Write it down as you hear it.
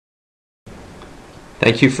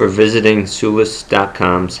Thank you for visiting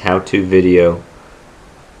Sulis.com's how-to video.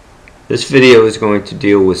 This video is going to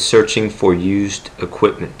deal with searching for used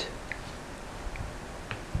equipment.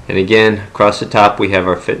 And again, across the top we have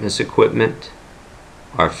our fitness equipment,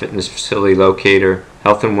 our fitness facility locator,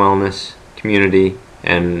 health and wellness, community,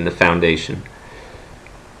 and the foundation.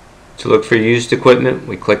 To look for used equipment,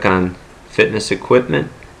 we click on fitness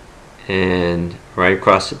equipment, and right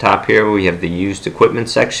across the top here we have the used equipment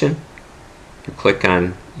section. You click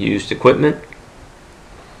on used equipment,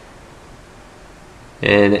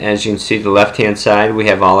 and as you can see, the left hand side we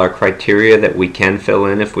have all our criteria that we can fill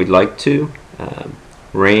in if we'd like to.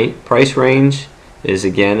 Price range is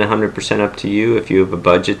again 100% up to you. If you have a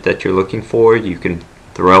budget that you're looking for, you can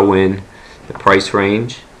throw in the price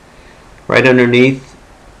range. Right underneath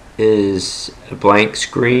is a blank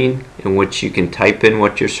screen in which you can type in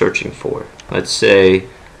what you're searching for. Let's say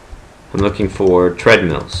I'm looking for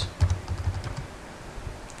treadmills.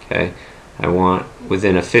 Okay, I want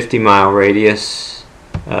within a 50-mile radius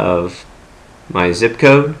of my zip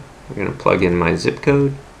code. I'm going to plug in my zip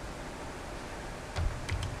code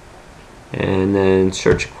and then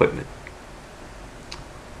search equipment,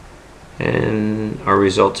 and our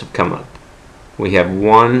results have come up. We have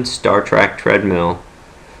one Star Trek treadmill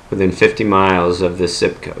within 50 miles of this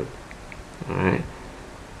zip code. Alright.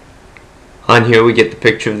 On here we get the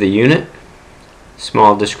picture of the unit,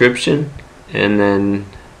 small description, and then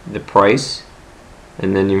the price,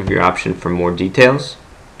 and then you have your option for more details.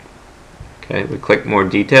 Okay, we click more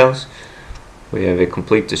details. We have a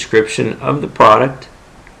complete description of the product,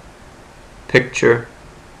 picture,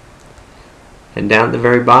 and down at the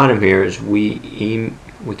very bottom here is we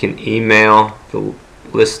can email the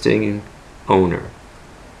listing owner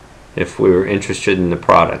if we were interested in the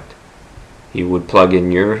product. You would plug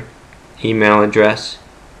in your email address,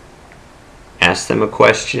 ask them a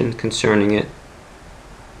question concerning it,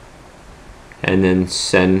 and then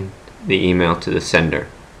send the email to the sender,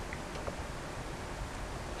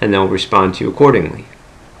 and they'll respond to you accordingly.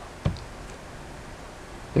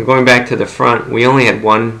 Now going back to the front, we only had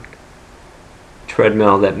one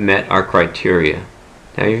treadmill that met our criteria.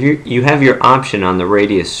 Now you have your option on the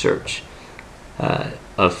radius search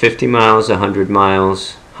of 50 miles, 100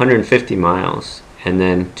 miles, 150 miles, and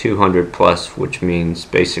then 200 plus, which means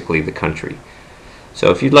basically the country.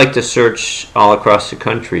 So if you'd like to search all across the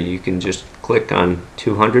country, you can just click on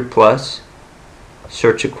 200 plus,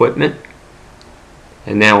 search equipment,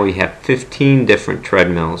 and now we have 15 different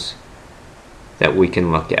treadmills that we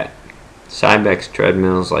can look at. Cybex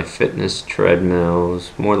treadmills, Life Fitness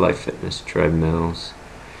treadmills, more Life Fitness treadmills,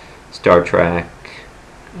 Star Trek,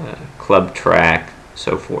 Club Track,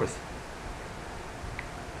 so forth.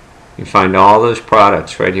 You find all those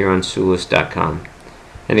products right here on Sulis.com.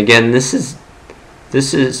 And again, this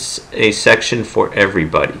is a section for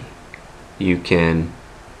everybody. You can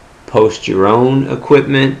post your own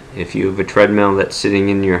equipment. If you have a treadmill that's sitting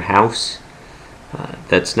in your house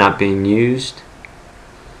that's not being used,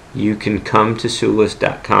 you can come to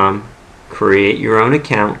Sulis.com, create your own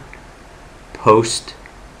account, post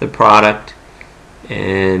the product,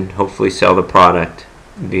 and hopefully sell the product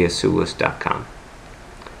via Sulis.com.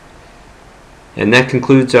 And that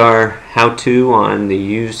concludes our how-to on the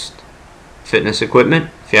used fitness equipment.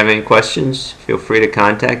 If you have any questions, feel free to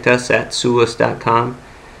contact us at Sulis.com,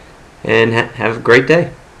 and have a great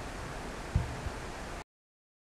day.